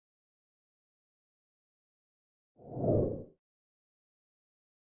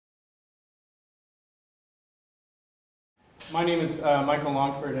My name is Michael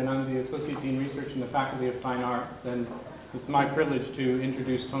Longford, and I'm the Associate Dean Research in the Faculty of Fine Arts, and it's my privilege to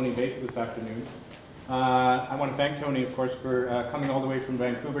introduce Tony Bates this afternoon. I want to thank Tony, of course, for coming all the way from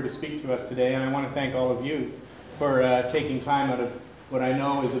Vancouver to speak to us today, and I want to thank all of you for taking time out of what I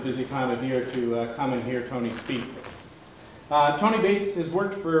know is a busy time of year to come and hear Tony speak. Tony Bates has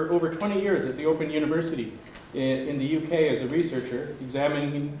worked for over 20 years at the Open University in the UK as a researcher,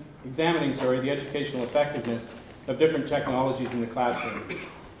 examining the educational effectiveness of different technologies in the classroom.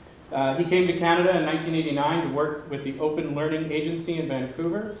 He came to Canada in 1989 to work with the Open Learning Agency in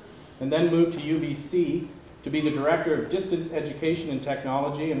Vancouver, and then moved to UBC to be the Director of Distance Education and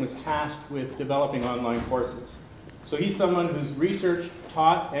Technology, and was tasked with developing online courses. So he's someone who's researched,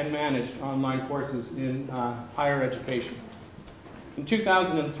 taught, and managed online courses in higher education. In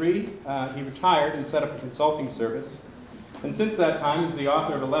 2003, he retired and set up a consulting service. And since that time, he's the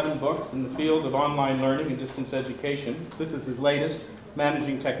author of 11 books in the field of online learning and distance education. This is his latest,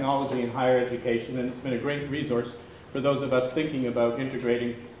 Managing Technology in Higher Education, and it's been a great resource for those of us thinking about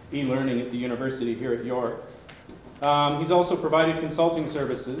integrating e-learning at the university here at York. He's also provided consulting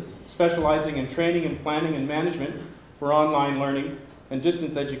services, specializing in training and planning and management for online learning and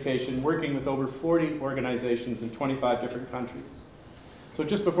distance education, working with over 40 organizations in 25 different countries. So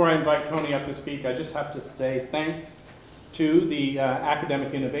just before I invite Tony up to speak, I just have to say thanks to the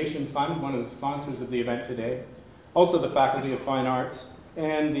Academic Innovation Fund, one of the sponsors of the event today, also the Faculty of Fine Arts,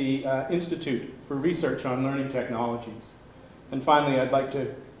 and the Institute for Research on Learning Technologies. And finally, I'd like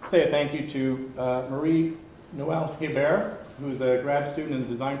to say a thank you to Marie-Noelle Hebert, who is a grad student in the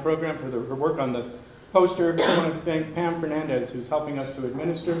design program, for her work on the poster. I want to thank Pam Fernandez, who's helping us to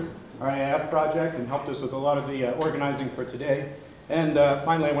administer our AIF project and helped us with a lot of the organizing for today. And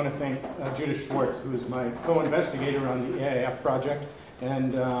finally, I want to thank Judith Schwartz, who is my co-investigator on the AIF project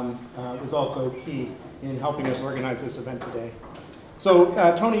and was also key in helping us organize this event today. So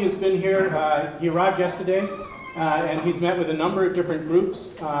Tony has been here. He arrived yesterday, and he's met with a number of different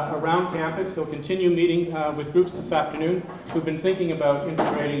groups around campus. He'll continue meeting with groups this afternoon who've been thinking about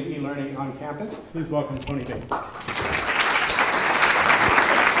integrating e-learning on campus. Please welcome Tony Bates.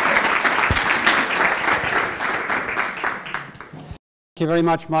 Thank you very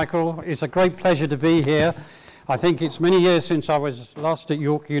much, Michael. It's a great pleasure to be here. I think it's many years since I was last at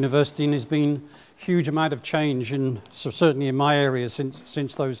York University, and there's been a huge amount of change, certainly in my area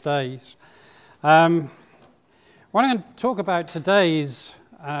since those days. What I'm going to talk about today is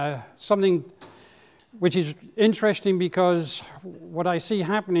something which is interesting, because what I see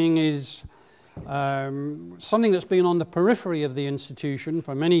happening is something that's been on the periphery of the institution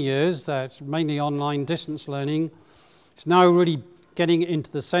for many years, that's mainly online distance learning. It's now really getting into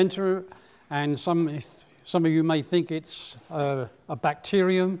the center, and some of you may think it's a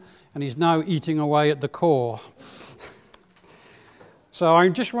bacterium, and is now eating away at the core. So I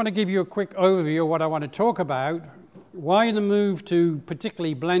just want to give you a quick overview of what I want to talk about. Why the move to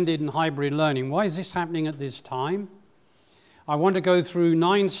particularly blended and hybrid learning? Why is this happening at this time? I want to go through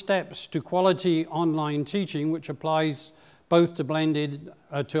 9 steps to quality online teaching, which applies both to blended,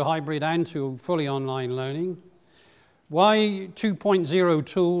 to hybrid, and to fully online learning. Why 2.0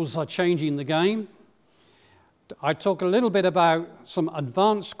 tools are changing the game. I talk a little bit about some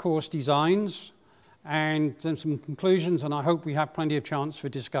advanced course designs and then some conclusions, and I hope we have plenty of chance for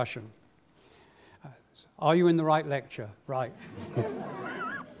discussion. Are you in the right lecture? Right.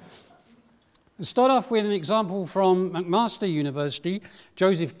 Let's start off with an example from McMaster University.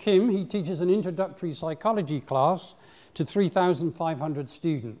 Joseph Kim, he teaches an introductory psychology class to 3,500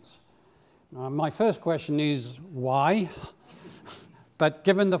 students. My first question is, why? But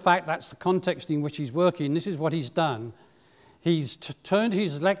given the fact that's the context in which he's working, this is what he's done. He's turned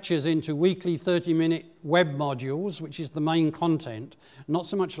his lectures into weekly 30-minute web modules, which is the main content. Not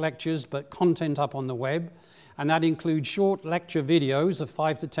so much lectures, but content up on the web. And that includes short lecture videos of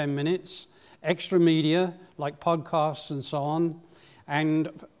 5 to 10 minutes, extra media, like podcasts and so on, and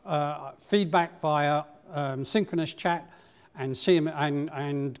feedback via synchronous chat,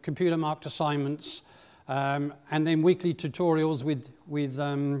 and computer marked assignments, and then weekly tutorials with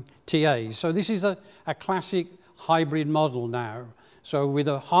TAs. So this is a classic hybrid model now. So with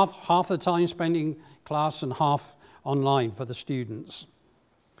half the time spent in class and half online for the students.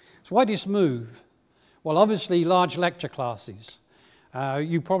 So why this move? Well, obviously large lecture classes.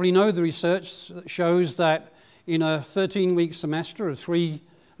 You probably know the research shows that in a 13-week semester of 3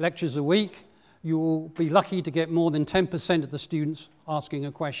 lectures a week, you will be lucky to get more than 10% of the students asking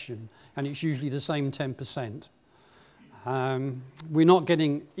a question, and it's usually the same 10%. We're not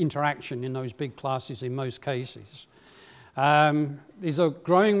getting interaction in those big classes in most cases. There's a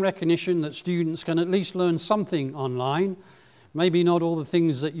growing recognition that students can at least learn something online, Maybe not all the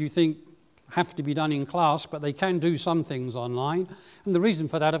things that you think have to be done in class, but they can do some things online. And the reason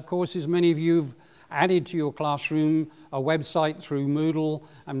for that, of course, is many of you have added to your classroom a website through Moodle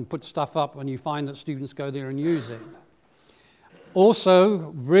and put stuff up, and you find that students go there and use it.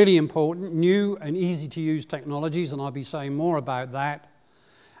 Also, really important, new and easy to use technologies, and I'll be saying more about that.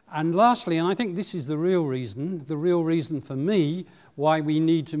 And lastly, and I think this is the real reason for me why we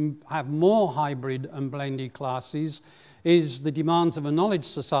need to have more hybrid and blended classes, is the demands of a knowledge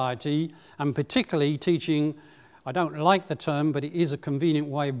society, and particularly teaching, I don't like the term, but it is a convenient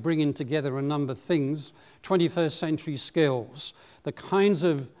way of bringing together a number of things, 21st century skills, the kinds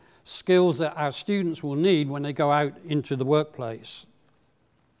of skills that our students will need when they go out into the workplace.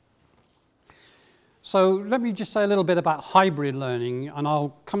 So let me just say a little bit about hybrid learning, and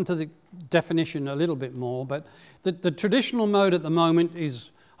I'll come to the definition a little bit more, but the traditional mode at the moment is,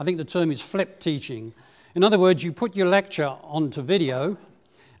 I think the term is flipped teaching. In other words, you put your lecture onto video,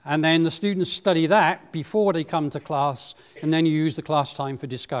 and then the students study that before they come to class, and then you use the class time for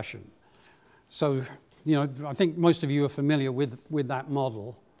discussion. So, you know, I think most of you are familiar with that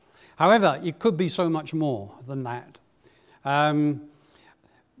model. However, it could be so much more than that. And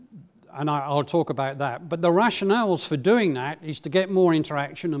I'll talk about that. But the rationales for doing that is to get more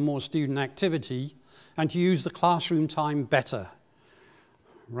interaction and more student activity, and to use the classroom time better.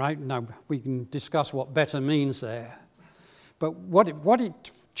 Right? Now, we can discuss what better means there. But what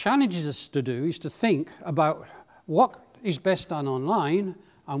it challenges us to do is to think about what is best done online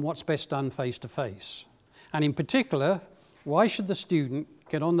and what's best done face-to-face. And in particular, why should the student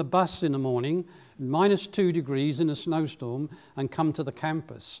get on the bus in the morning, -2 degrees in a snowstorm, and come to the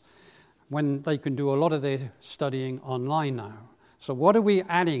campus when they can do a lot of their studying online now? So what are we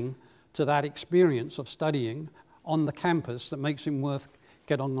adding to that experience of studying on the campus that makes it worth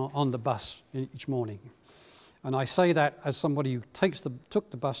get on the bus each morning? And I say that as somebody who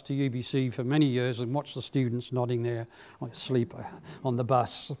took the bus to UBC for many years and watched the students nodding there asleep on the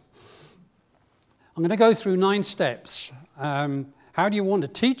bus. I'm going to go through 9 steps. How do you want to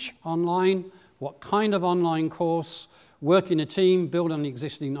teach online? What kind of online course? Work in a team, build on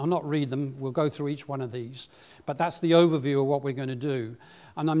existing. I'll not read them, we'll go through each one of these. But that's the overview of what we're going to do.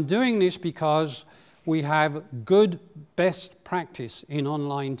 And I'm doing this because we have good best practice in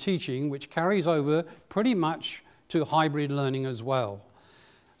online teaching, which carries over pretty much to hybrid learning as well.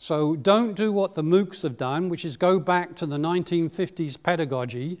 So don't do what the MOOCs have done, which is go back to the 1950s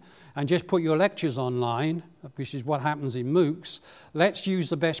pedagogy and just put your lectures online, which is what happens in MOOCs. Let's use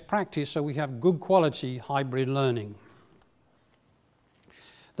the best practice so we have good quality hybrid learning.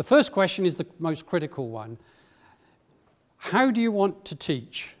 The first question is the most critical one. How do you want to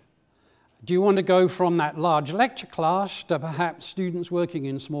teach? Do you want to go from that large lecture class to perhaps students working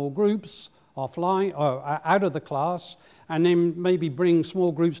in small groups, offline, or out of the class, and then maybe bring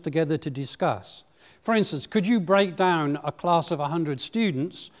small groups together to discuss? For instance, could you break down a class of 100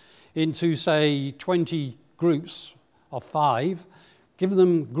 students into, say, 20 groups of 5, give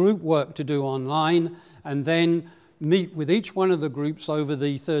them group work to do online, and then meet with each one of the groups over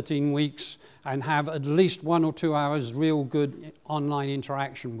the 13 weeks and have at least 1 or 2 hours real good online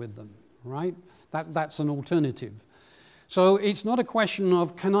interaction with them, right? That's an alternative. So it's not a question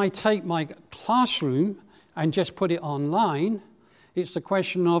of, can I take my classroom and just put it online? It's the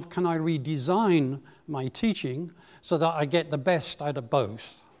question of, can I redesign my teaching so that I get the best out of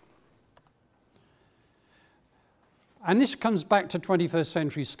both? And this comes back to 21st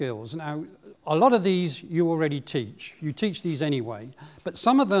century skills. Now, a lot of these you already teach. You teach these anyway. But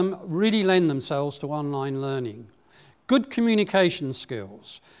some of them really lend themselves to online learning. Good communication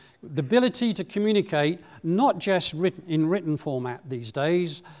skills. The ability to communicate, not just in written format these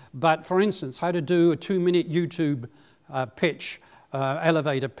days, but for instance, how to do a 2-minute YouTube pitch,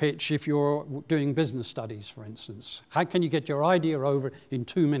 elevator pitch if you're doing business studies, for instance. How can you get your idea over in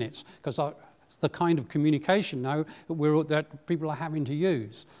 2 minutes? Because the kind of communication now that people are having to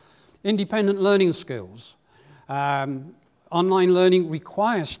use. Independent learning skills. Online learning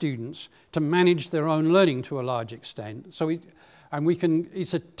requires students to manage their own learning to a large extent. So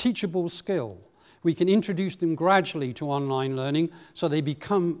it's a teachable skill. We can introduce them gradually to online learning so they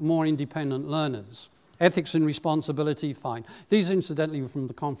become more independent learners. Ethics and responsibility, fine. These incidentally were from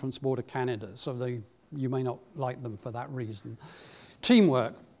the Conference Board of Canada, so you may not like them for that reason.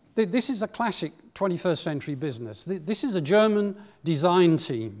 Teamwork. This is a classic 21st century business. This is a German design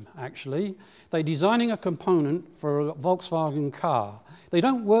team, actually. They're designing a component for a Volkswagen car. They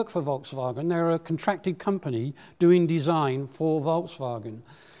don't work for Volkswagen. They're a contracted company doing design for Volkswagen.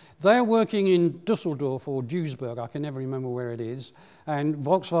 They're working in Dusseldorf or Duisburg, I can never remember where it is, and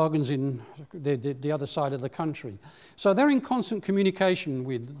Volkswagen's in the other side of the country. So they're in constant communication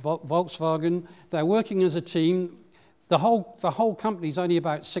with Volkswagen. They're working as a team. The whole company's only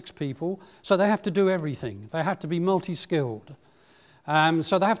about 6 people, so they have to do everything. They have to be multi-skilled.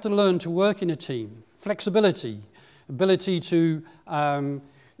 So they have to learn to work in a team. Flexibility, ability to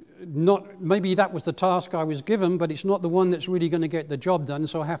maybe that was the task I was given, but it's not the one that's really going to get the job done,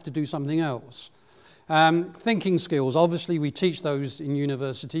 so I have to do something else. Thinking skills, obviously we teach those in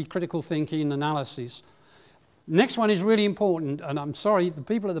university, critical thinking, analysis. Next one is really important, and I'm sorry, the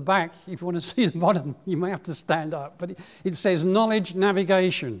people at the back, if you want to see the bottom, you may have to stand up, but it says knowledge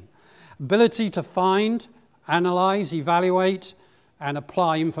navigation, ability to find, analyze, evaluate, and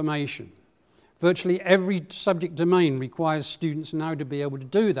apply information. Virtually every subject domain requires students now to be able to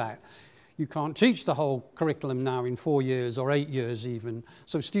do that. You can't teach the whole curriculum now in 4 years or 8 years even,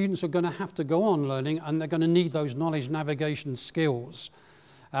 so students are going to have to go on learning, and they're going to need those knowledge navigation skills.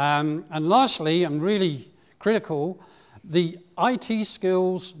 And lastly, and really critical, the IT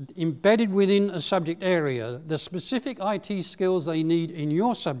skills embedded within a subject area, the specific IT skills they need in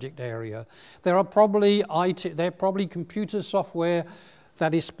your subject area. There are probably computer software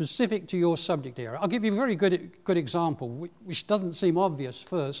that is specific to your subject area. I'll give you a very good example, which doesn't seem obvious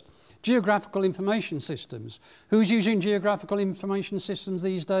first. Geographical information systems. Who's using geographical information systems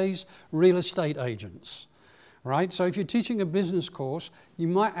these days? Real estate agents. Right? So if you're teaching a business course, you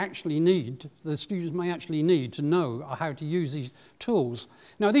might actually need, the students may actually need to know how to use these tools.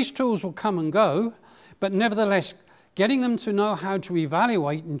 Now these tools will come and go, but nevertheless, getting them to know how to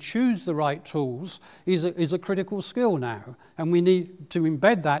evaluate and choose the right tools is a critical skill now, and we need to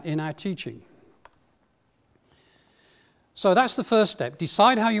embed that in our teaching. So that's the first step.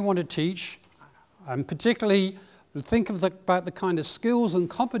 Decide how you want to teach, and particularly think about the kind of skills and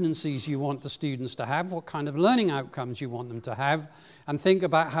competencies you want the students to have, what kind of learning outcomes you want them to have, and think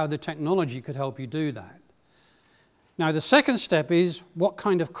about how the technology could help you do that. Now, the second step is, what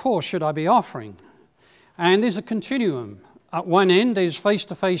kind of course should I be offering? And there's a continuum. At one end, there's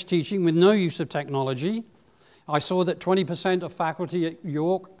face-to-face teaching with no use of technology. I saw that 20% of faculty at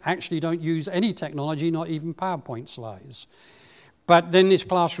York actually don't use any technology, not even PowerPoint slides. But then there's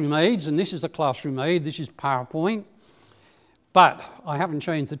classroom aids, and this is a classroom aid, this is PowerPoint. But I haven't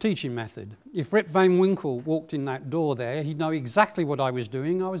changed the teaching method. If Rip Van Winkle walked in that door there, he'd know exactly what I was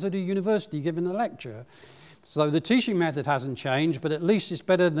doing. I was at a university giving a lecture. So the teaching method hasn't changed, but at least it's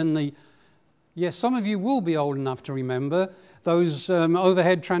better than the... Yes, some of you will be old enough to remember those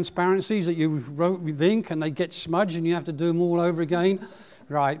overhead transparencies that you wrote with ink and they get smudged and you have to do them all over again.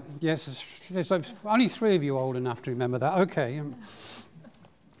 Right, yes, so only 3 of you are old enough to remember that. Okay.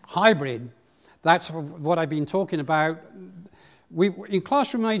 Hybrid, that's what I've been talking about. In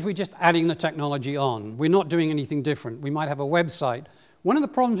classroom aids, we're just adding the technology on. We're not doing anything different. We might have a website. One of the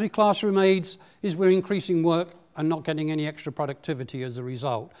problems with classroom aids is we're increasing work and not getting any extra productivity as a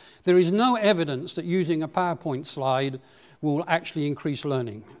result. There is no evidence that using a PowerPoint slide will actually increase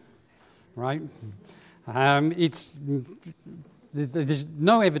learning, right? There's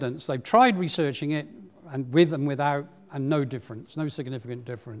no evidence. They've tried researching it, and with and without, and no difference, no significant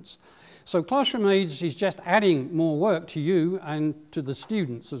difference. So classroom aids is just adding more work to you and to the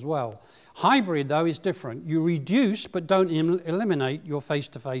students as well. Hybrid, though, is different. You reduce but don't eliminate your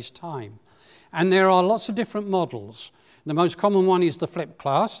face-to-face time. And there are lots of different models. The most common one is the flipped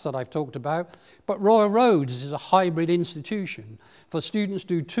class that I've talked about, but Royal Roads is a hybrid institution. For students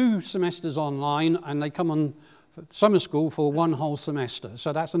do 2 semesters online and they come on summer school for 1 whole semester.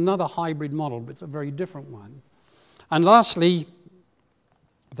 So that's another hybrid model, but it's a very different one. And lastly,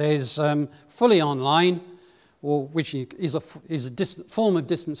 there's fully online, which is a form of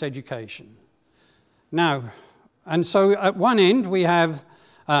distance education. Now, and so at one end we have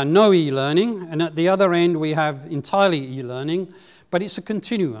no e-learning, and at the other end we have entirely e-learning, but it's a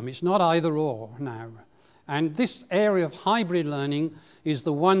continuum. It's not either or now. And this area of hybrid learning is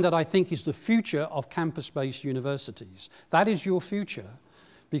the one that I think is the future of campus-based universities. That is your future,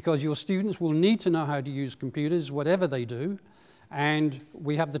 because your students will need to know how to use computers, whatever they do, and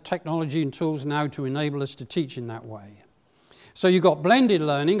we have the technology and tools now to enable us to teach in that way. So you've got blended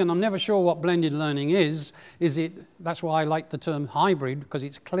learning, and I'm never sure what blended learning is. That's why I like the term hybrid, because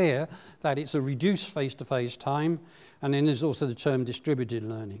it's clear that it's a reduced face-to-face time, and then there's also the term distributed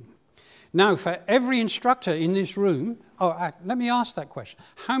learning. Now, for every instructor in this room, let me ask that question.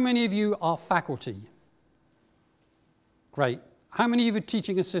 How many of you are faculty? Great. How many of you are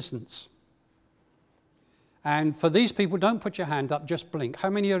teaching assistants? And for these people, don't put your hand up, just blink. How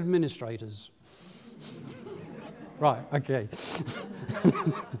many are administrators? Right, okay.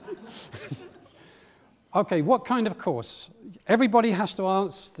 Okay, what kind of course? Everybody has to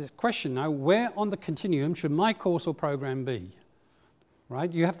ask this question now, where on the continuum should my course or program be?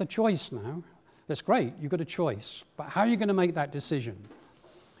 Right, you have the choice now. That's great, you've got a choice. But how are you going to make that decision?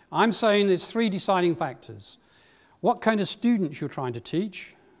 I'm saying there's 3 deciding factors. What kind of students you're trying to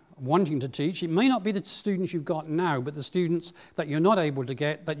teach, wanting to teach. It may not be the students you've got now, but the students that you're not able to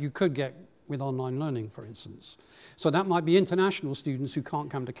get that you could get with online learning, for instance. So that might be international students who can't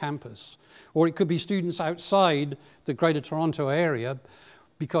come to campus. Or it could be students outside the Greater Toronto area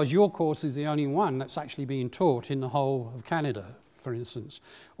because your course is the only one that's actually being taught in the whole of Canada, for instance.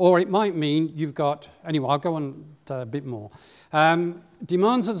 Or it might mean you've got, anyway, I'll go on a bit more.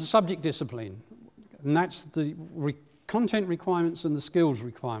 Demands of the subject discipline, and that's the content requirements and the skills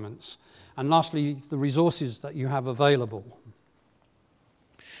requirements. And lastly, the resources that you have available.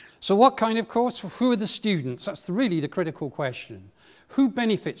 So what kind of course? Who are the students? That's really the critical question. Who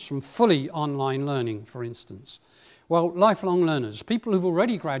benefits from fully online learning, for instance? Well, lifelong learners, people who've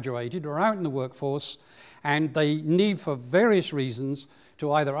already graduated or are out in the workforce, and they need, for various reasons,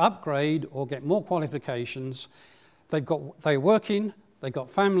 to either upgrade or get more qualifications. They're working, they've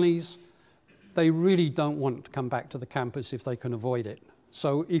got families, they really don't want to come back to the campus if they can avoid it.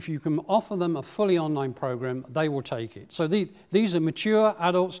 So if you can offer them a fully online program, they will take it. So these are mature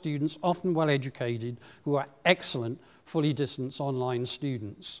adult students, often well educated, who are excellent fully distance online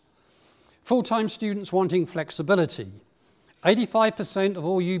students. Full-time students wanting flexibility. 85% of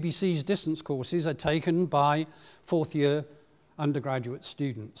all UBC's distance courses are taken by fourth-year undergraduate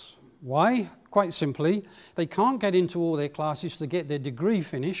students. Why? Quite simply, they can't get into all their classes to get their degree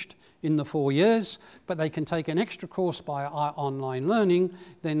finished in the 4 years, but they can take an extra course by online learning,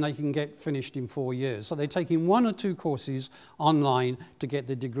 then they can get finished in 4 years. So they're taking 1 or 2 courses online to get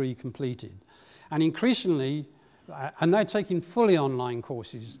the degree completed. And increasingly, and they're taking fully online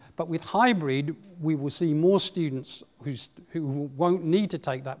courses, but with hybrid, we will see more students who won't need to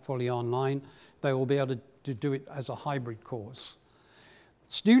take that fully online. They will be able to do it as a hybrid course.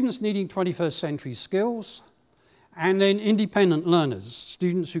 Students needing 21st century skills, and then independent learners,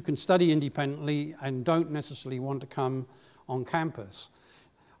 students who can study independently and don't necessarily want to come on campus.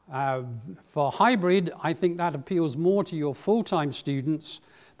 For hybrid, I think that appeals more to your full-time students,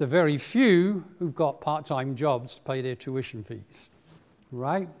 the very few who've got part-time jobs to pay their tuition fees,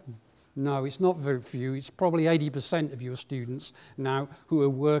 right? No, it's not very few. It's probably 80% of your students now who are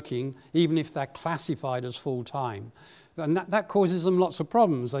working, even if they're classified as full-time. And that causes them lots of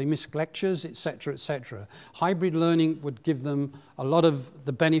problems. They miss lectures, etc., etc. Hybrid learning would give them a lot of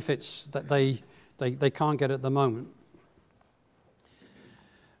the benefits that they can't get at the moment.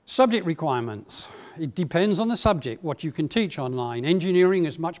 Subject requirements. It depends on the subject, what you can teach online. Engineering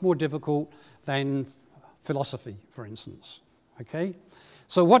is much more difficult than philosophy, for instance. Okay?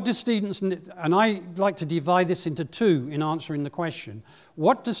 So what do students need? And I like to divide this into 2 in answering the question.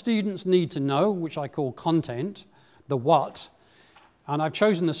 What do students need to know, which I call content, the what, and I've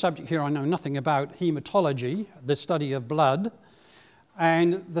chosen the subject here I know nothing about, hematology, the study of blood,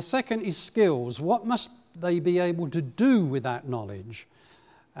 and the second is skills. What must they be able to do with that knowledge?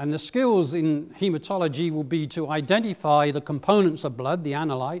 And the skills in hematology will be to identify the components of blood, the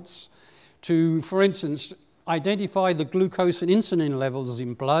analytes, to, for instance, identify the glucose and insulin levels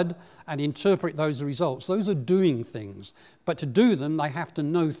in blood and interpret those results. Those are doing things, but to do them, they have to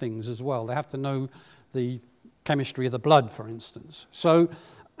know things as well. They have to know the chemistry of the blood, for instance. So,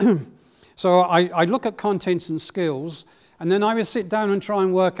 I look at contents and skills, and then I would sit down and try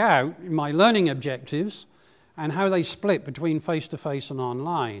and work out my learning objectives and how they split between face-to-face and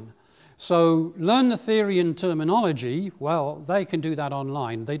online. So learn the theory and terminology, well, they can do that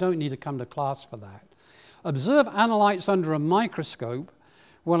online. They don't need to come to class for that. Observe analytes under a microscope.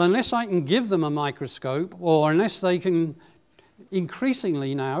 Well, unless I can give them a microscope, or unless they can.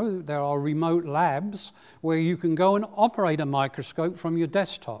 Increasingly now, there are remote labs where you can go and operate a microscope from your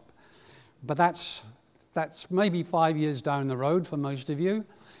desktop. But that's maybe 5 years down the road for most of you.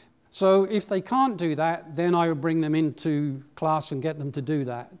 So if they can't do that, then I would bring them into class and get them to do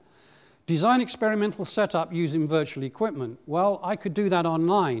that. Design experimental setup using virtual equipment. Well, I could do that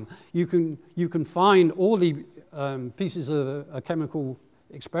online. You can find all the pieces of a chemical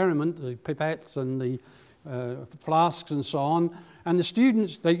experiment, the pipettes and the flasks and so on, and the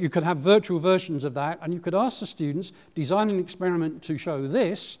students, you could have virtual versions of that, and you could ask the students, design an experiment to show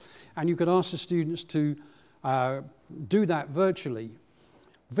this, and you could ask the students to do that virtually.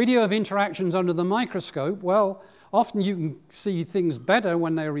 Video of interactions under the microscope, well, often you can see things better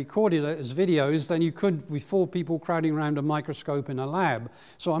when they're recorded as videos than you could with 4 people crowding around a microscope in a lab.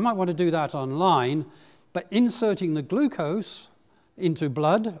 So I might want to do that online, But inserting the glucose into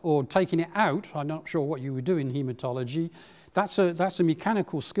blood or taking it out, I'm not sure what you would do in hematology, that's a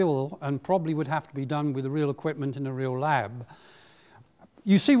mechanical skill and probably would have to be done with real equipment in a real lab.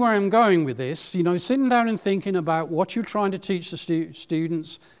 You see where I'm going with this, you know, sitting down and thinking about what you're trying to teach the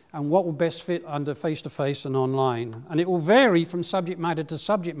students and what will best fit under face-to-face and online. And it will vary from subject matter to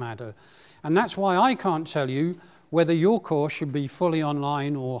subject matter. And that's why I can't tell you whether your course should be fully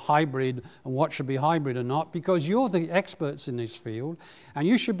online or hybrid and what should be hybrid or not, because you're the experts in this field and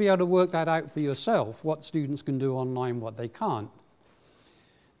you should be able to work that out for yourself, what students can do online, what they can't.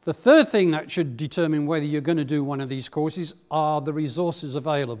 The third thing that should determine whether you're going to do one of these courses are the resources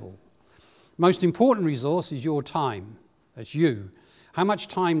available. Most important resource is your time. That's you. How much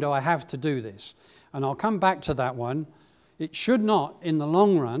time do I have to do this? And I'll come back to that one. It should not, in the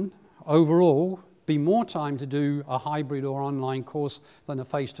long run, overall, be more time to do a hybrid or online course than a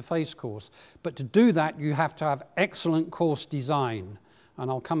face-to-face course. But to do that, you have to have excellent course design.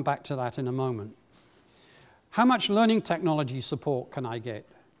 And I'll come back to that in a moment. How much learning technology support can I get?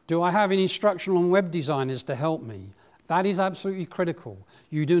 Do I have any instructional and web designers to help me? That is absolutely critical.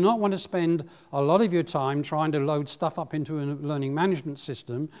 You do not want to spend a lot of your time trying to load stuff up into a learning management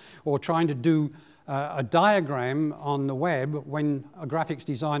system or trying to do a diagram on the web when a graphics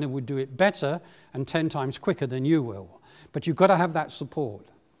designer would do it better and 10 times quicker than you will. But you've got to have that support.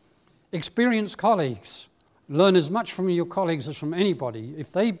 Experienced colleagues. Learn as much from your colleagues as from anybody.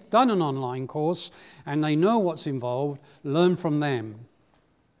 If they've done an online course and they know what's involved, learn from them.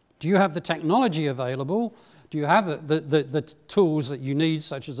 Do you have the technology available? Do you have the tools that you need,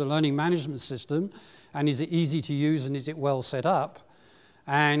 such as a learning management system? And is it easy to use and is it well set up?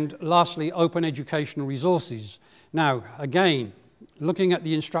 And lastly, open educational resources. Now, again, looking at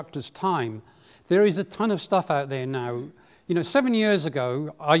the instructor's time, there is a ton of stuff out there now. You know, 7 years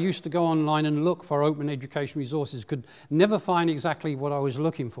ago, I used to go online and look for open education resources, could never find exactly what I was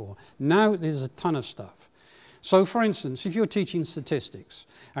looking for. Now there's a ton of stuff. So, for instance, if you're teaching statistics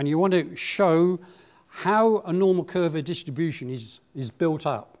and you want to show how a normal curve of distribution is built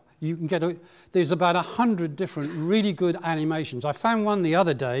up, you can get there's about 100 different really good animations. I found one the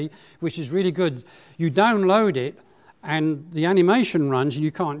other day, which is really good. You download it, and the animation runs, and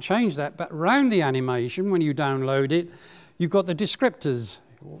you can't change that. But around the animation, when you download it, you've got the descriptors,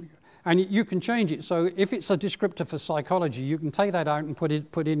 and you can change it. So if it's a descriptor for psychology, you can take that out and put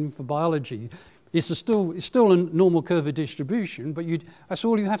it in for biology. It's still a normal curve of distribution, but that's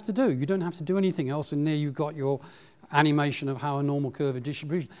all you have to do. You don't have to do anything else, and there you've got your animation of how a normal curve of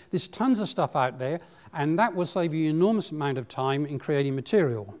distribution. There's tons of stuff out there, and that will save you an enormous amount of time in creating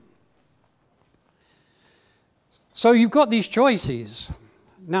material. So you've got these choices.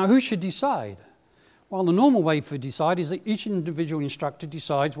 Now, who should decide? Well, the normal way for decide is that each individual instructor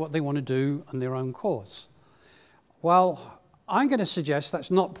decides what they want to do on their own course. Well, I'm going to suggest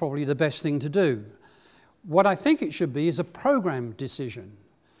that's not probably the best thing to do. What I think it should be is a program decision.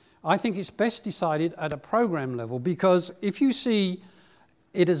 I think it's best decided at a program level, because if you see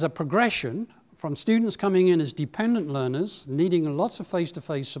it as a progression from students coming in as dependent learners, needing lots of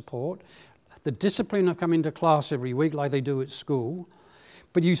face-to-face support, the discipline of coming to class every week like they do at school,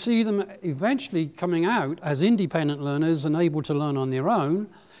 but you see them eventually coming out as independent learners and able to learn on their own,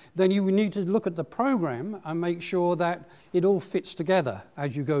 then you need to look at the program and make sure that it all fits together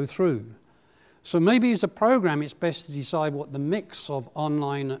as you go through. So maybe as a program, it's best to decide what the mix of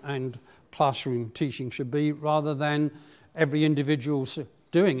online and classroom teaching should be, rather than every individual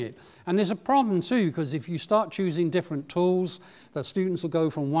doing it. And there's a problem too, because if you start choosing different tools, the students will go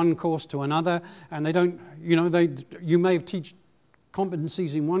from one course to another, and they don't, you know, you may teach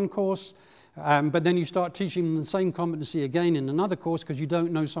competencies in one course, but then you start teaching them the same competency again in another course because you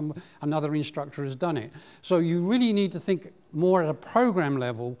don't know another instructor has done it. So you really need to think more at a program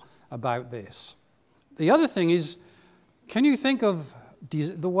level about this. The other thing is, can you think of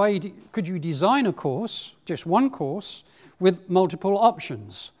the way, could you design a course, just one course, with multiple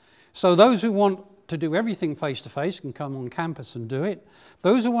options? So those who want to do everything face-to-face can come on campus and do it.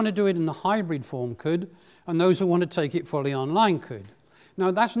 Those who want to do it in the hybrid form could, and those who want to take it fully online could. Now,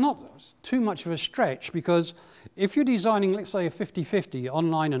 that's not too much of a stretch, because if you're designing, let's say, a 50-50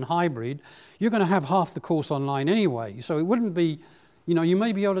 online and hybrid, you're going to have half the course online anyway. So it wouldn't be, you know, you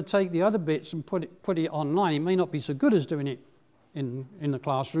may be able to take the other bits and put it online. It may not be so good as doing it in the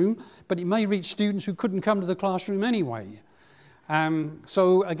classroom, but it may reach students who couldn't come to the classroom anyway.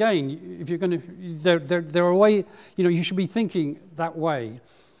 So again, if you're going to, there are a way, you know, you should be thinking that way.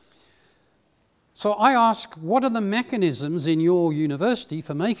 So I ask, what are the mechanisms in your university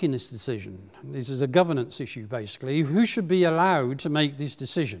for making this decision? This is a governance issue, basically. Who should be allowed to make these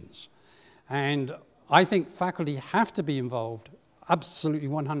decisions? And I think faculty have to be involved absolutely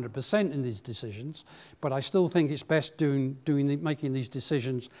 100% in these decisions, but I still think it's best making these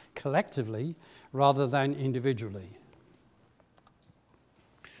decisions collectively rather than individually.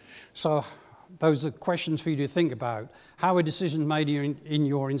 So those are questions for you to think about. How are decisions made in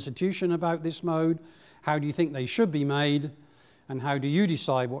your institution about this mode? How do you think they should be made? And how do you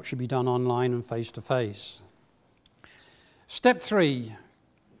decide what should be done online and face-to-face? Step 3,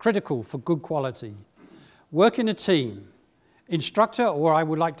 critical for good quality. Work in a team. Instructor, or I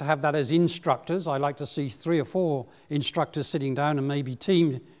would like to have that as instructors. I like to see 3 or 4 instructors sitting down and maybe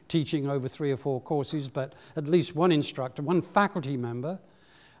team teaching over 3 or 4 courses, but at least one instructor, one faculty member,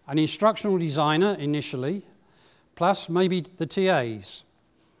 an instructional designer initially, plus maybe the TAs.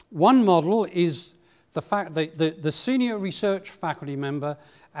 One model is the senior research faculty member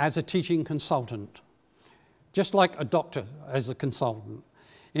as a teaching consultant, just like a doctor as a consultant.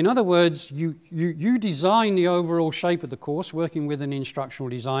 In other words, you design the overall shape of the course working with an instructional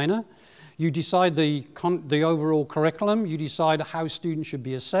designer. You decide the overall curriculum. You decide how students should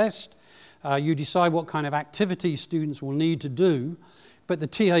be assessed. You decide what kind of activities students will need to do. But the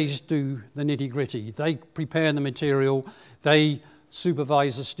TAs do the nitty-gritty. They prepare the material. They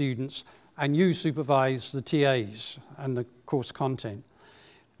supervise the students. And you supervise the TAs and the course content.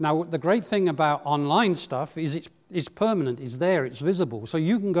 Now, the great thing about online stuff is it's permanent, it's there, it's visible. So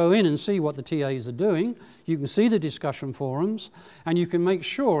you can go in and see what the TAs are doing, you can see the discussion forums, and you can make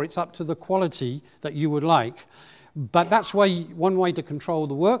sure it's up to the quality that you would like. But that's one way to control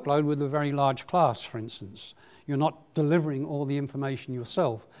the workload with a very large class, for instance. You're not delivering all the information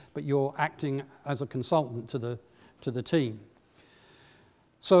yourself, but you're acting as a consultant to the team.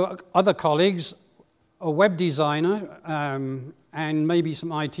 So other colleagues, a web designer, and maybe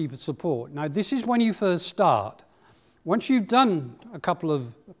some IT support. Now, this is when you first start. Once you've done a couple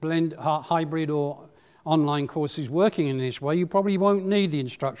of hybrid or online courses working in this way, you probably won't need the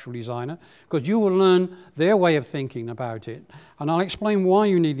instructional designer because you will learn their way of thinking about it. And I'll explain why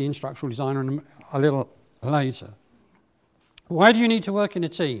you need the instructional designer a little later. Why do you need to work in a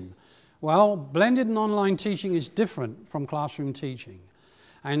team? Well, blended and online teaching is different from classroom teaching,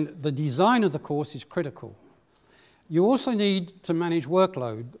 and the design of the course is critical. You also need to manage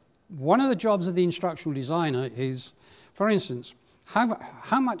workload. One of the jobs of the instructional designer is, for instance,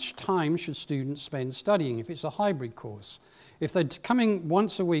 how much time should students spend studying if it's a hybrid course? If they're coming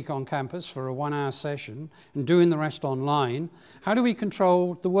once a week on campus for a 1-hour session and doing the rest online, how do we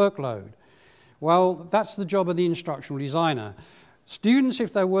control the workload? Well, that's the job of the instructional designer. Students,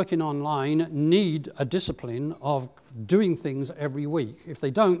 if they're working online, need a discipline of doing things every week. If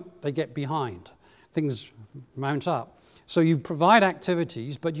they don't, they get behind. Things mount up. So you provide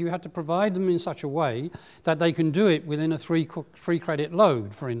activities, but you have to provide them in such a way that they can do it within a 3 credit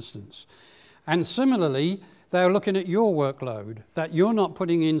load, for instance. And similarly, they're looking at your workload, that you're not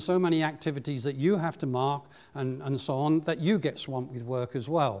putting in so many activities that you have to mark and so on, that you get swamped with work as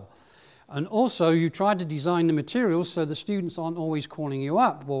well. And also, you try to design the materials so the students aren't always calling you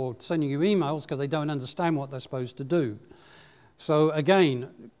up or sending you emails because they don't understand what they're supposed to do. So again,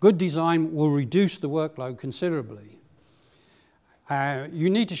 good design will reduce the workload considerably. You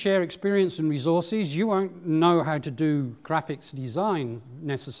need to share experience and resources. You won't know how to do graphics design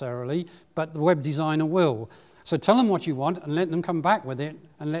necessarily, but the web designer will. So tell them what you want and let them come back with it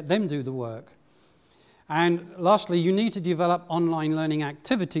and let them do the work. And lastly, you need to develop online learning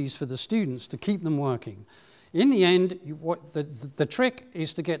activities for the students to keep them working. In the end, the trick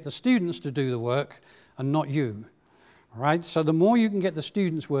is to get the students to do the work and not you. Right? So the more you can get the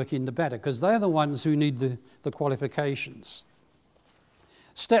students working, the better, because they're the ones who need the qualifications.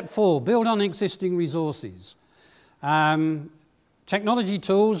 Step 4, build on existing resources. Technology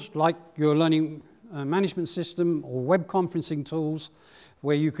tools like your learning management system or web conferencing tools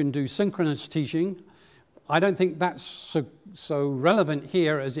where you can do synchronous teaching. I don't think that's so relevant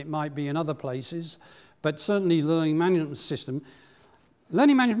here as it might be in other places, but certainly learning management system.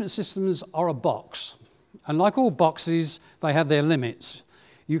 Learning management systems are a box, and like all boxes, they have their limits.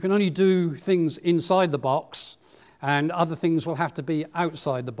 You can only do things inside the box, and other things will have to be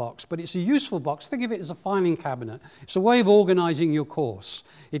outside the box. But it's a useful box. Think of it as a filing cabinet. It's a way of organizing your course.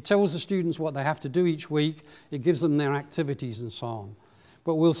 It tells the students what they have to do each week. It gives them their activities and so on.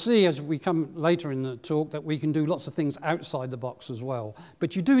 But we'll see as we come later in the talk that we can do lots of things outside the box as well.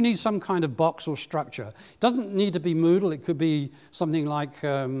 But you do need some kind of box or structure. It doesn't need to be Moodle. It could be something like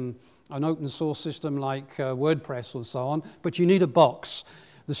an open source system like WordPress or so on. But you need a box.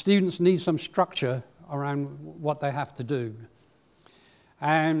 The students need some structure around what they have to do.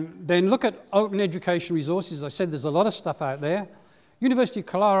 And then look at open education resources. I said there's a lot of stuff out there. University of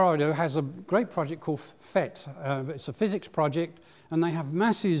Colorado has a great project called PhET. It's a physics project, and they have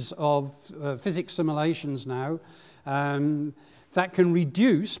masses of physics simulations now that can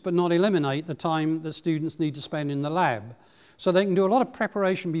reduce but not eliminate the time that students need to spend in the lab. So they can do a lot of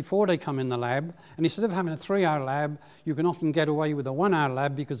preparation before they come in the lab, and instead of having a 3-hour lab, you can often get away with a 1-hour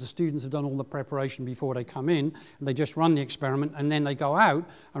lab because the students have done all the preparation before they come in, and they just run the experiment, and then they go out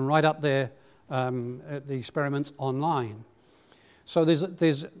and write up the experiments online. So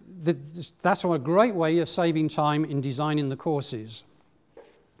that's a great way of saving time in designing the courses.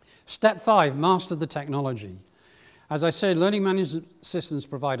 Step 5, master the technology. As I said, learning management systems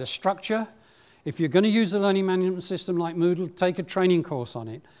provide a structure. If you're going to use a learning management system like Moodle, take a training course on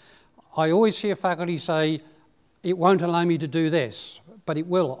it. I always hear faculty say, it won't allow me to do this, but it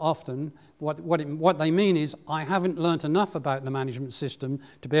will often. What they mean is, I haven't learnt enough about the management system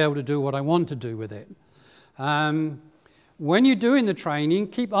to be able to do what I want to do with it. When you're doing the training,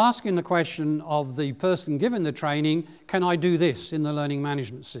 keep asking the question of the person giving the training, can I do this in the learning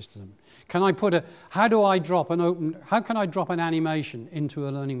management system? Can I put how can I drop an animation into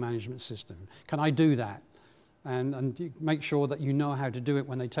a learning management system? Can I do that? And make sure that you know how to do it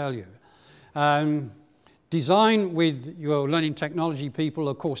when they tell you. Design with your learning technology people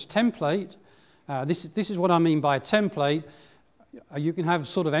a course template. This is what I mean by a template. You can have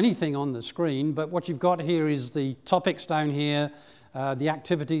sort of anything on the screen, but what you've got here is the topics down here, the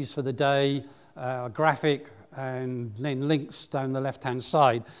activities for the day, a graphic, and then links down the left-hand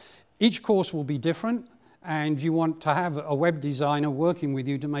side. Each course will be different, and you want to have a web designer working with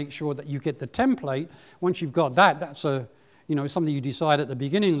you to make sure that you get the template. Once you've got that, that's something you decide at the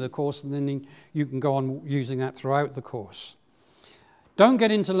beginning of the course, and then you can go on using that throughout the course. Don't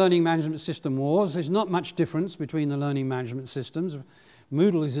get into learning management system wars. There's not much difference between the learning management systems.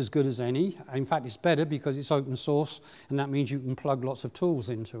 Moodle is as good as any. In fact, it's better because it's open source, and that means you can plug lots of tools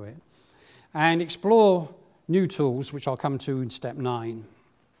into it. And explore new tools, which I'll come to in step 9.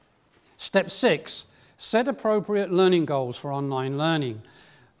 Step 6, set appropriate learning goals for online learning.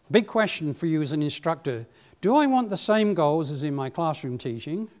 Big question for you as an instructor. Do I want the same goals as in my classroom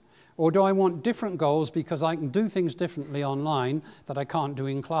teaching? Or do I want different goals because I can do things differently online that I can't do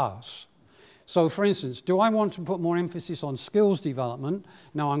in class? So for instance, do I want to put more emphasis on skills development?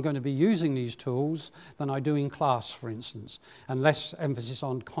 Now I'm going to be using these tools than I do in class, for instance, and less emphasis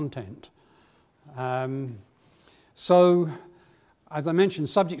on content. As I mentioned,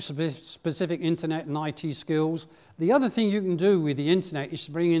 subject-specific internet and IT skills. The other thing you can do with the internet is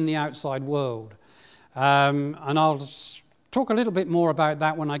to bring in the outside world. And I'll talk a little bit more about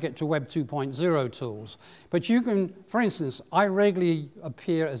that when I get to Web 2.0 tools. But you can, for instance, I regularly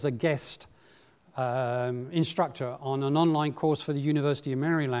appear as a guest instructor on an online course for the University of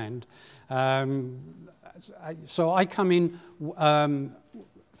Maryland. So I come in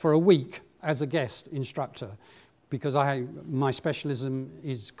for a week as a guest instructor, because my specialism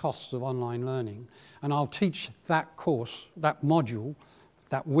is costs of online learning. And I'll teach that course, that module,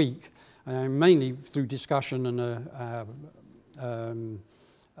 that week, mainly through discussion and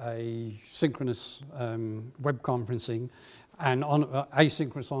a synchronous web conferencing and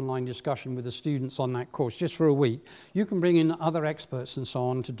asynchronous online discussion with the students on that course, just for a week. You can bring in other experts and so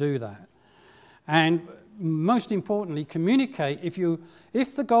on to do that. And most importantly, communicate.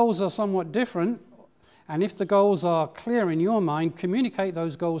 If the goals are somewhat different, and if the goals are clear in your mind, communicate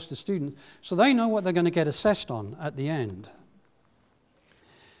those goals to students so they know what they're going to get assessed on at the end.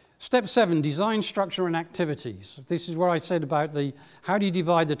 Step 7, design structure and activities. This is where I said about how do you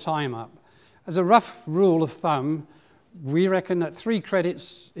divide the time up. As a rough rule of thumb, we reckon that 3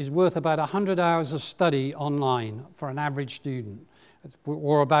 credits is worth about 100 hours of study online for an average student,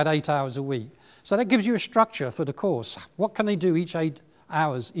 or about 8 hours a week. So that gives you a structure for the course. What can they do each 8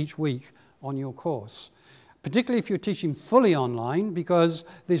 hours each week on your course? Particularly if you're teaching fully online, because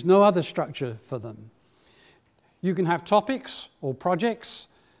there's no other structure for them. You can have topics or projects,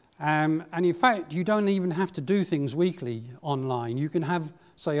 and in fact, you don't even have to do things weekly online. You can have,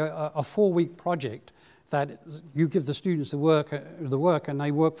 say, a 4-week project that you give the students the work and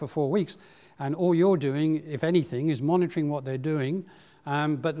they work for 4 weeks, and all you're doing, if anything, is monitoring what they're doing,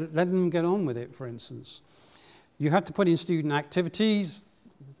 but letting them get on with it, for instance. You have to put in student activities,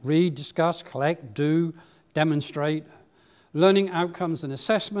 read, discuss, collect, do, demonstrate. Learning outcomes and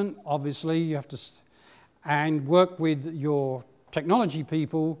assessment, obviously, you have to, and work with your technology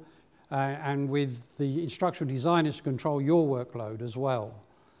people and with the instructional designers to control your workload as well.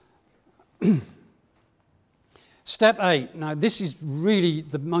 Step 8, now this is really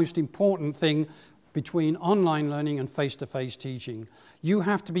the most important thing between online learning and face-to-face teaching. You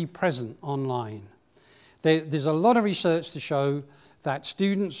have to be present online. There's a lot of research to show that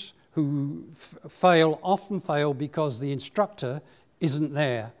students who fail often fail because the instructor isn't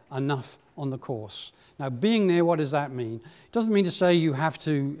there enough on the course. Now, being there, what does that mean? It doesn't mean to say you have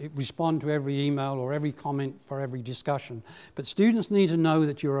to respond to every email or every comment for every discussion, but students need to know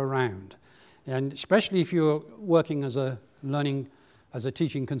that you're around, and especially if you're working as a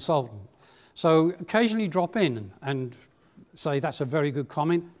teaching consultant. So occasionally drop in and say, that's a very good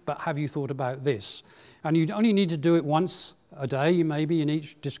comment, but have you thought about this? And you only need to do it once a day, maybe in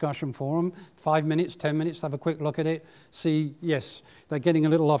each discussion forum, 5 minutes, 10 minutes, have a quick look at it, see, yes, they're getting a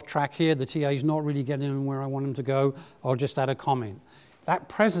little off track here, the TA's not really getting them where I want them to go, I'll just add a comment. That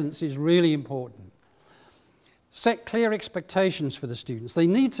presence is really important. Set clear expectations for the students. They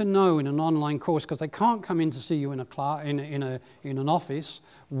need to know in an online course, because they can't come in to see you in an office,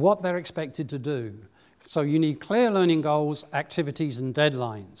 what they're expected to do. So you need clear learning goals, activities, and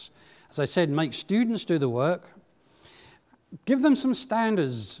deadlines. As I said, make students do the work. Give them some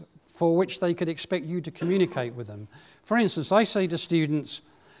standards for which they could expect you to communicate with them. For instance, I say to students,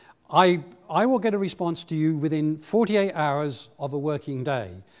 I will get a response to you within 48 hours of a working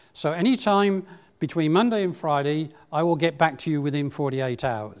day. So anytime between Monday and Friday, I will get back to you within 48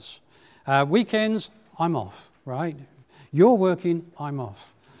 hours. Weekends, I'm off, right? You're working, I'm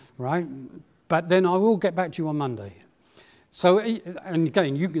off, right? But then I will get back to you on Monday. So, and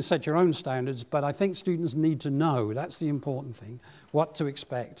again, you can set your own standards, but I think students need to know, that's the important thing, what to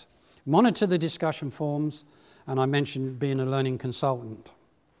expect. Monitor the discussion forums, and I mentioned being a learning consultant.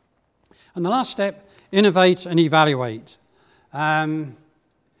 And the last step, innovate and evaluate. The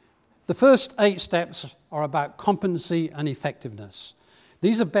first 8 steps are about competency and effectiveness.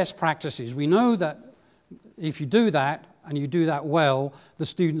 These are best practices. We know that if you do that, and you do that well, the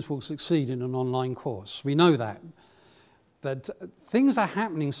students will succeed in an online course. We know that. But things are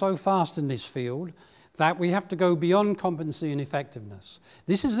happening so fast in this field that we have to go beyond competency and effectiveness.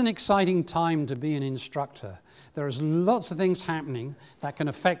 This is an exciting time to be an instructor. There's lots of things happening that can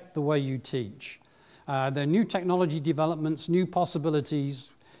affect the way you teach. There are new technology developments, new possibilities.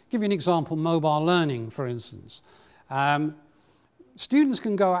 I'll give you an example, mobile learning, for instance. Students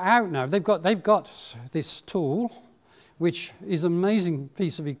can go out now. They've got this tool, which is an amazing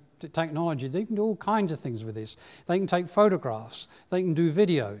piece of technology. They can do all kinds of things with this. They can take photographs, they can do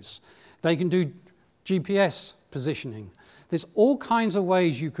videos, they can do GPS positioning. There's all kinds of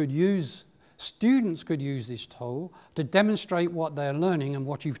ways you could use, students could use this tool to demonstrate what they're learning and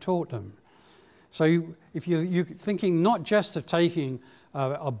what you've taught them. So if you're thinking not just of taking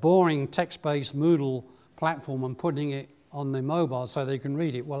a boring text-based Moodle platform and putting it on the mobile so they can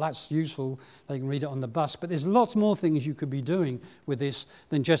read it. Well, that's useful. They can read it on the bus. But there's lots more things you could be doing with this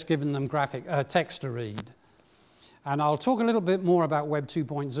than just giving them text to read. And I'll talk a little bit more about Web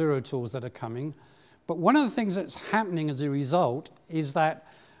 2.0 tools that are coming. But one of the things that's happening as a result is that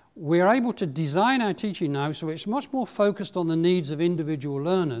we're able to design our teaching now so it's much more focused on the needs of individual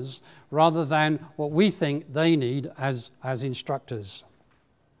learners rather than what we think they need as instructors.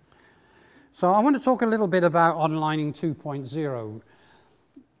 So I want to talk a little bit about Onlining 2.0.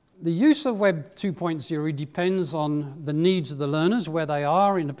 The use of Web 2.0 depends on the needs of the learners, where they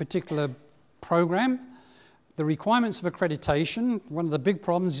are in a particular program, the requirements of accreditation. One of the big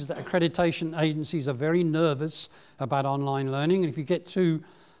problems is that accreditation agencies are very nervous about online learning, and if you get too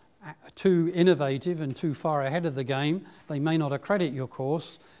innovative and too far ahead of the game, they may not accredit your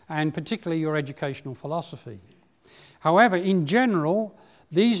course, and particularly your educational philosophy. However, in general,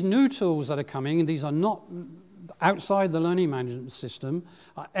 these new tools that are coming, and these are not outside the learning management system,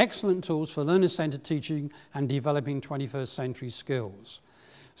 are excellent tools for learner-centered teaching and developing 21st century skills.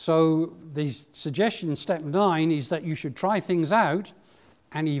 So the suggestion, step 9, is that you should try things out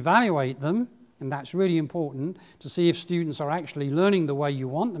and evaluate them, and that's really important to see if students are actually learning the way you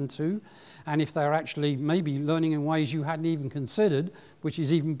want them to, and if they're actually maybe learning in ways you hadn't even considered, which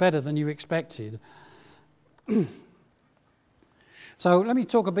is even better than you expected. So let me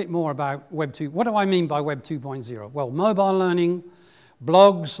talk a bit more about Web 2. What do I mean by Web 2.0? Well, mobile learning,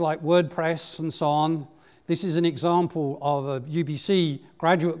 blogs like WordPress and so on. This is an example of a UBC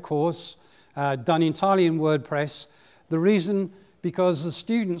graduate course done entirely in WordPress. The reason, because the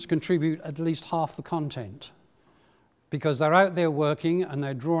students contribute at least half the content, because they're out there working and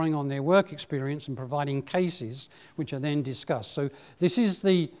they're drawing on their work experience and providing cases which are then discussed. So this is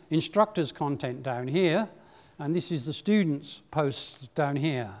the instructor's content down here, and this is the students' posts down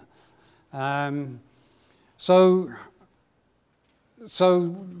here.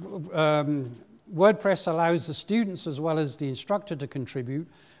 WordPress allows the students as well as the instructor to contribute.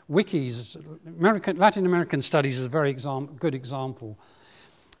 Wikis, Latin American Studies is a very good example.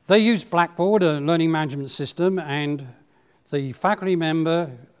 They use Blackboard, a learning management system, and the faculty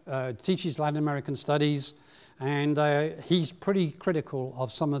member teaches Latin American studies, and he's pretty critical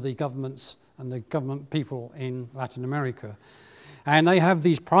of some of the governments and the government people in Latin America. And they have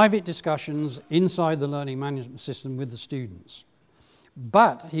these private discussions inside the learning management system with the students.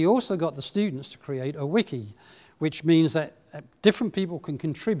 But he also got the students to create a wiki, which means that different people can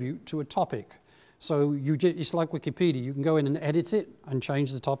contribute to a topic. So it's like Wikipedia. You can go in and edit it and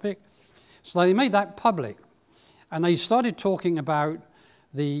change the topic. So they made that public. And they started talking about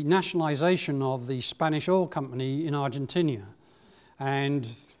the nationalization of the Spanish oil company in Argentina. And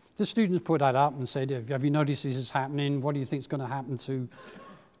the students put that up and said, have you noticed this is happening? What do you think is going to happen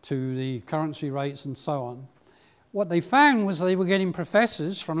to the currency rates and so on? What they found was they were getting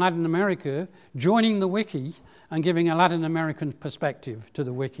professors from Latin America joining the wiki and giving a Latin American perspective to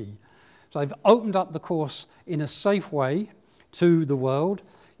the wiki. So they've opened up the course in a safe way to the world.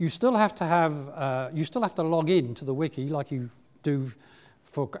 You still have to log in to the wiki like you do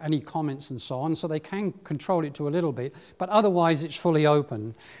for any comments and so on, so they can control it to a little bit, but otherwise it's fully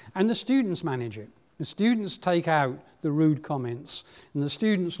open. And the students manage it. The students take out the rude comments, and the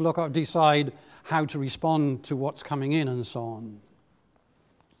students decide how to respond to what's coming in and so on.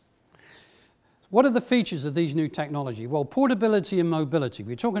 What are the features of these new technology? Well, portability and mobility.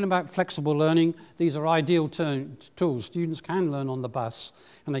 We're talking about flexible learning. These are ideal tools. Students can learn on the bus,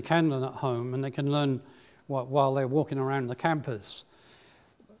 and they can learn at home, and they can learn while they're walking around the campus.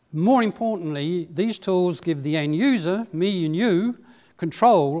 More importantly, these tools give the end user, me and you,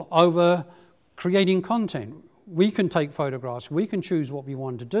 control over creating content. We can take photographs. We can choose what we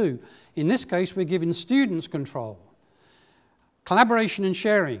want to do. In this case, we're giving students control. Collaboration and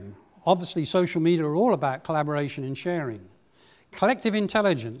sharing. Obviously, social media are all about collaboration and sharing. Collective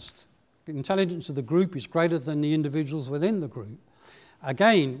intelligence. The intelligence of the group is greater than the individuals within the group.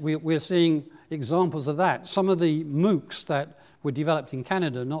 Again, we're seeing examples of that. Some of the MOOCs that were developed in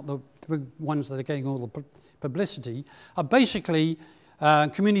Canada, not the ones that are getting all the publicity, are basically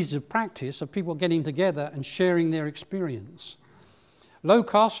communities of practice of people getting together and sharing their experience. Low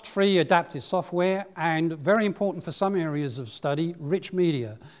cost, free, adaptive software, and very important for some areas of study, rich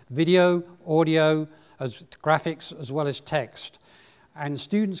media, video, audio, graphics, as well as text. And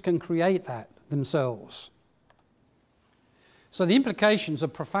students can create that themselves. So the implications are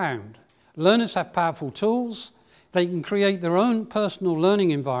profound. Learners have powerful tools. They can create their own personal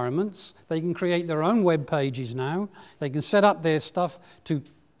learning environments. They can create their own web pages now. They can set up their stuff to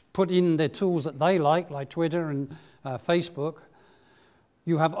put in their tools that they like Twitter and Facebook.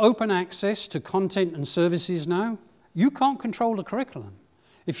 You have open access to content and services now. You can't control the curriculum.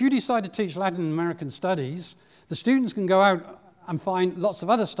 If you decide to teach Latin American studies, the students can go out and find lots of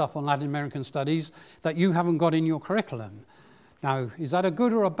other stuff on Latin American studies that you haven't got in your curriculum. Now, is that a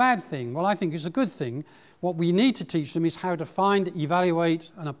good or a bad thing? Well, I think it's a good thing. What we need to teach them is how to find, evaluate,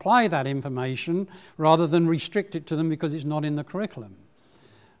 and apply that information rather than restrict it to them because it's not in the curriculum.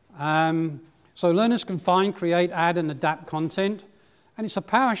 So learners can find, create, add, and adapt content. And it's a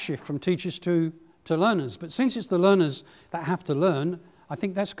power shift from teachers to learners. But since it's the learners that have to learn, I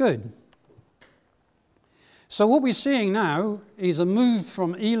think that's good. So what we're seeing now is a move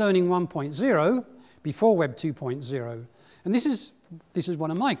from e-learning 1.0 before Web 2.0. And this is one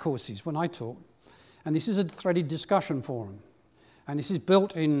of my courses when I talk. And this is a threaded discussion forum. And this is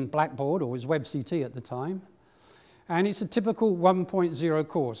built in Blackboard, or was WebCT at the time. And it's a typical 1.0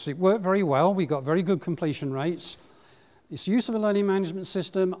 course. It worked very well. We got very good completion rates. It's use of a learning management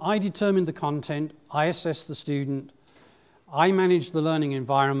system. I determined the content. I assessed the student. I managed the learning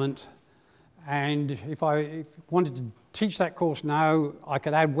environment. And if I wanted to teach that course now, I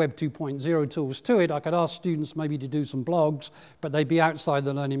could add Web 2.0 tools to it. I could ask students maybe to do some blogs, but they'd be outside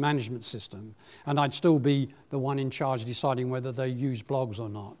the learning management system. And I'd still be the one in charge deciding whether they use blogs or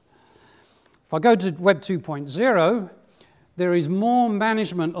not. If I go to Web 2.0, there is more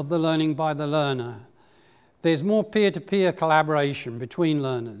management of the learning by the learner. There's more peer-to-peer collaboration between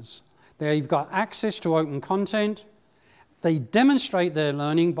learners. They've got access to open content. They demonstrate their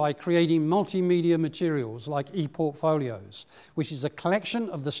learning by creating multimedia materials like e-portfolios, which is a collection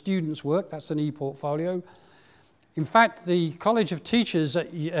of the students' work. That's an e-portfolio. In fact, the College of Teachers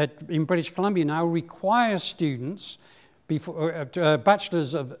in British Columbia now requires students,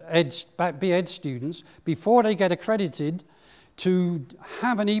 Bachelors of Ed students, before they get accredited, to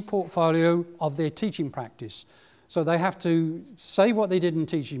have an e-portfolio of their teaching practice. So they have to say what they did in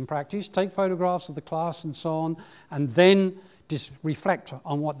teaching practice, take photographs of the class and so on, and then just reflect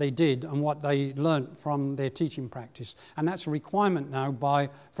on what they did and what they learnt from their teaching practice. And that's a requirement now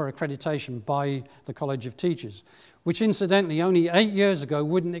for accreditation by the College of Teachers, which incidentally only 8 years ago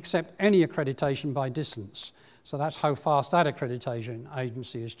wouldn't accept any accreditation by distance. So that's how fast that accreditation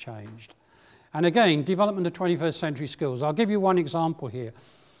agency has changed. And again, development of 21st century skills. I'll give you one example here.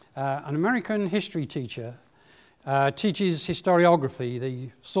 An American history teacher teaches historiography, the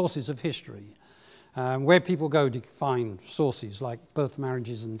sources of history, where people go to find sources like birth,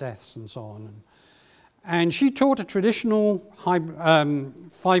 marriages, and deaths, and so on. And she taught a traditional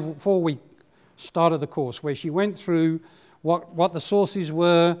 4-week start of the course where she went through what the sources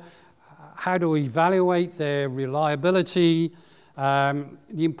were, how to evaluate their reliability, the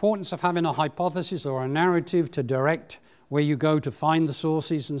importance of having a hypothesis or a narrative to direct where you go to find the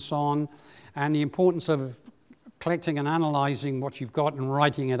sources and so on, and the importance of collecting and analyzing what you've got and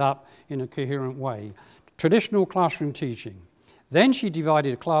writing it up in a coherent way. Traditional classroom teaching. Then she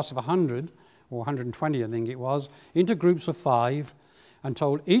divided a class of 100, or 120 I think it was, into groups of 5 and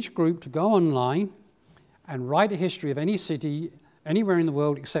told each group to go online and write a history of any city anywhere in the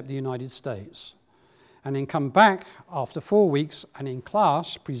world except the United States. And then come back after 4 weeks and in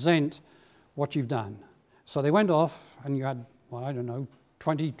class present what you've done. So they went off and you had, well, I don't know,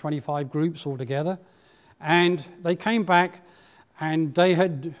 20, 25 groups altogether. And they came back and they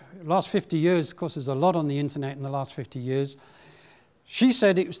had, last 50 years, of course there's a lot on the internet in the last 50 years, she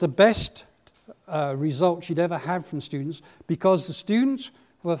said it was the best result she'd ever had from students because the students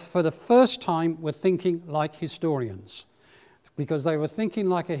were, for the first time, were thinking like historians. Because they were thinking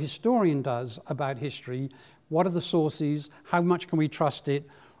like a historian does about history. What are the sources? How much can we trust it?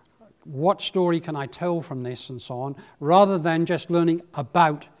 What story can I tell from this and so on, rather than just learning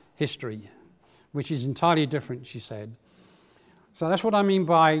about history, which is entirely different, she said. So that's what I mean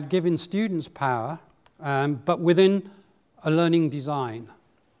by giving students power, but within a learning design.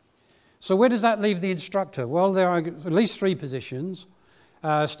 So where does that leave the instructor? Well, there are at least 3 positions.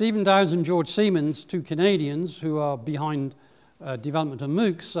 Stephen Dowds and George Siemens, 2 Canadians who are behind development of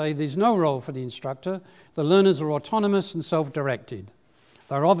MOOCs, say there's no role for the instructor. The learners are autonomous and self-directed.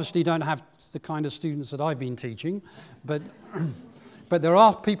 They obviously don't have the kind of students that I've been teaching, but there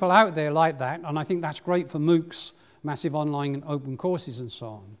are people out there like that, and I think that's great for MOOCs, massive online and open courses and so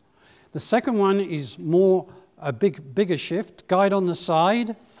on. The second one is more a bigger shift, guide on the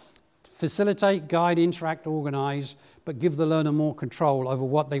side, facilitate, guide, interact, organize, but give the learner more control over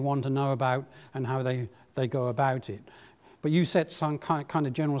what they want to know about and how they go about it. But you set some kind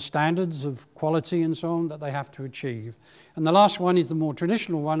of general standards of quality and so on that they have to achieve. And the last one is the more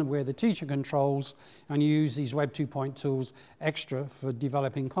traditional one where the teacher controls and you use these Web 2.0 tools extra for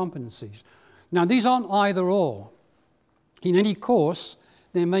developing competencies. Now, these aren't either or. In any course,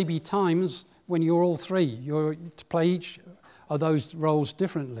 there may be times when you're all 3. You're to play each of those roles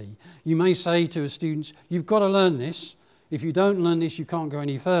differently. You may say to a student, you've got to learn this. If you don't learn this, you can't go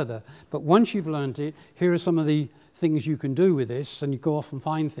any further. But once you've learned it, here are some of the things you can do with this, and you go off and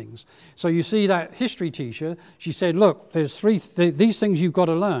find things. So you see that history teacher, she said, look, there's these things you've got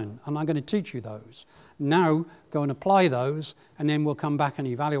to learn, and I'm going to teach you those. Now go and apply those, and then we'll come back and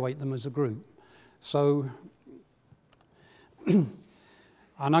evaluate them as a group. So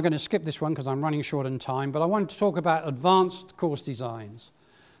I'm not going to skip this one because I'm running short on time, but I want to talk about advanced course designs.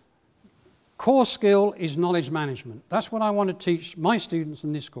 Core skill is knowledge management. That's what I want to teach my students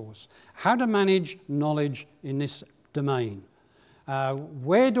in this course. How to manage knowledge in this domain.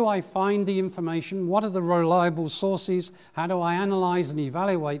 Where do I find the information? What are the reliable sources? How do I analyze and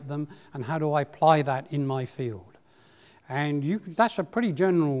evaluate them? And how do I apply that in my field? And that's a pretty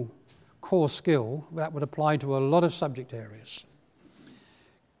general core skill that would apply to a lot of subject areas.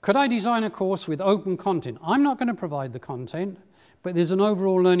 Could I design a course with open content? I'm not going to provide the content, but there's an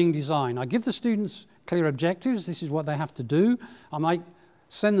overall learning design. I give the students clear objectives. This is what they have to do. I might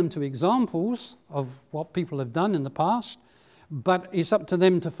send them to examples of what people have done in the past, but it's up to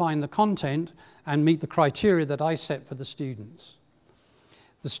them to find the content and meet the criteria that I set for the students.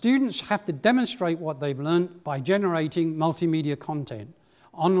 The students have to demonstrate what they've learned by generating multimedia content,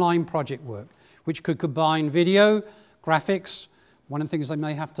 online project work, which could combine video, graphics. One of the things they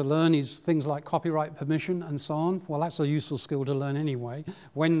may have to learn is things like copyright permission and so on. Well, that's a useful skill to learn anyway,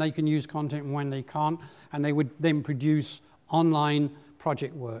 when they can use content and when they can't, and they would then produce online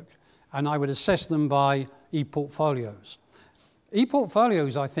project work. And I would assess them by e-portfolios.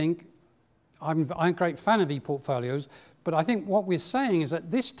 E-portfolios, I think, I'm a great fan of e-portfolios, but I think what we're saying is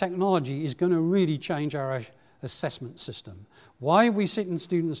that this technology is going to really change our assessment system. Why are we sitting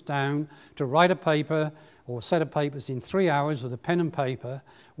students down to write a paper or a set of papers in 3 hours with a pen and paper,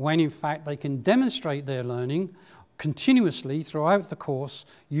 when in fact they can demonstrate their learning continuously throughout the course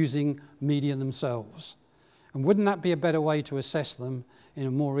using media themselves? And wouldn't that be a better way to assess them, in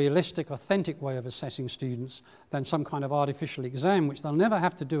a more realistic, authentic way of assessing students than some kind of artificial exam, which they'll never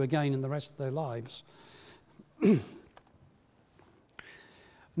have to do again in the rest of their lives?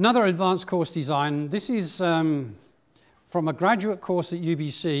 Another advanced course design. This is from a graduate course at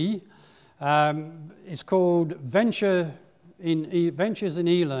UBC. It's called Ventures in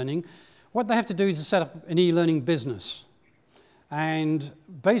E-Learning. What they have to do is to set up an e-learning business. And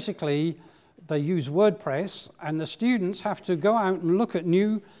basically, they use WordPress, and the students have to go out and look at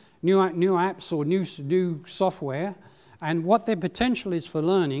new apps or new software and what their potential is for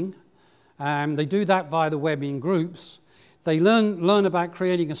learning. They do that via the web in groups. They learn about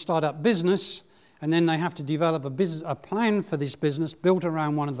creating a startup business, and then they have to develop a plan for this business built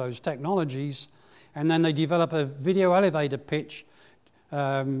around one of those technologies, and then they develop a video elevator pitch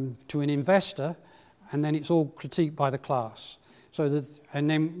to an investor, and then it's all critiqued by the class. And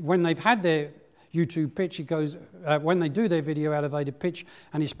then when they've had their YouTube pitch, it goes, when they do their video elevator pitch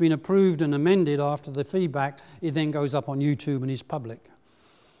and it's been approved and amended after the feedback, it then goes up on YouTube and is public.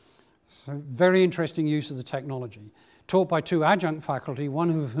 So very interesting use of the technology. Taught by 2 adjunct faculty, one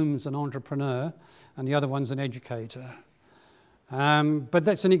of whom is an entrepreneur and the other one's an educator. But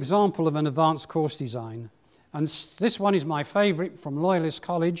that's an example of an advanced course design. And this one is my favorite from Loyalist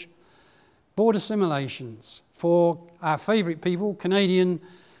College, border simulations for our favorite people, Canadian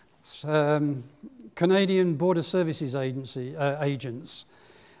Border Services Agency agents.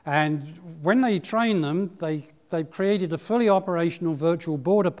 And when they train them, they've created a fully operational virtual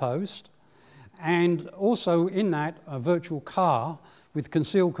border post, and also in that a virtual car with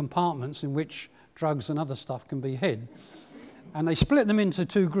concealed compartments in which drugs and other stuff can be hid. And they split them into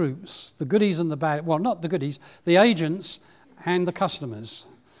 2 groups, the goodies and the bad, well, not the goodies, the agents and the customers.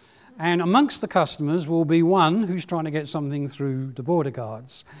 And amongst the customers will be one who's trying to get something through the border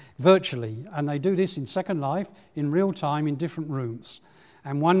guards, virtually. And they do this in Second Life, in real time, in different rooms.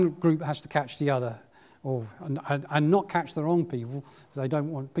 And one group has to catch the other, and not catch the wrong people. They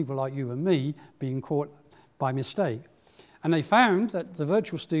don't want people like you and me being caught by mistake. And they found that the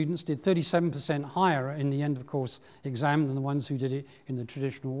virtual students did 37% higher in the end of course exam than the ones who did it in the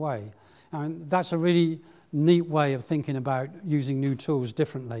traditional way. And that's a really neat way of thinking about using new tools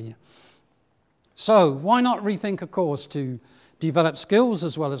differently. So why not rethink a course to develop skills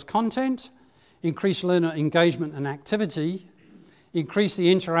as well as content, increase learner engagement and activity, increase the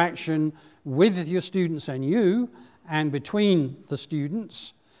interaction with your students and you, and between the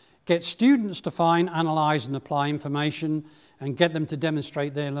students, get students to find, analyze and apply information, and get them to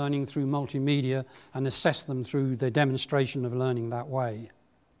demonstrate their learning through multimedia and assess them through their demonstration of learning that way.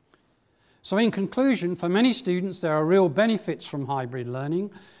 So in conclusion, for many students there are real benefits from hybrid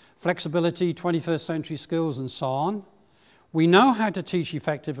learning, flexibility, 21st century skills and so on. We know how to teach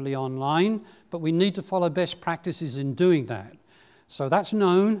effectively online, but we need to follow best practices in doing that. So that's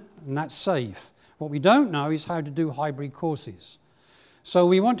known and that's safe. What we don't know is how to do hybrid courses. So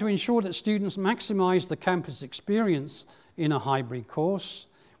we want to ensure that students maximize the campus experience in a hybrid course.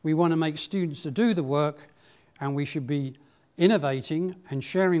 We want to make students to do the work, and we should be innovating and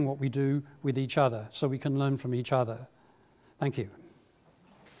sharing what we do with each other so we can learn from each other. Thank you.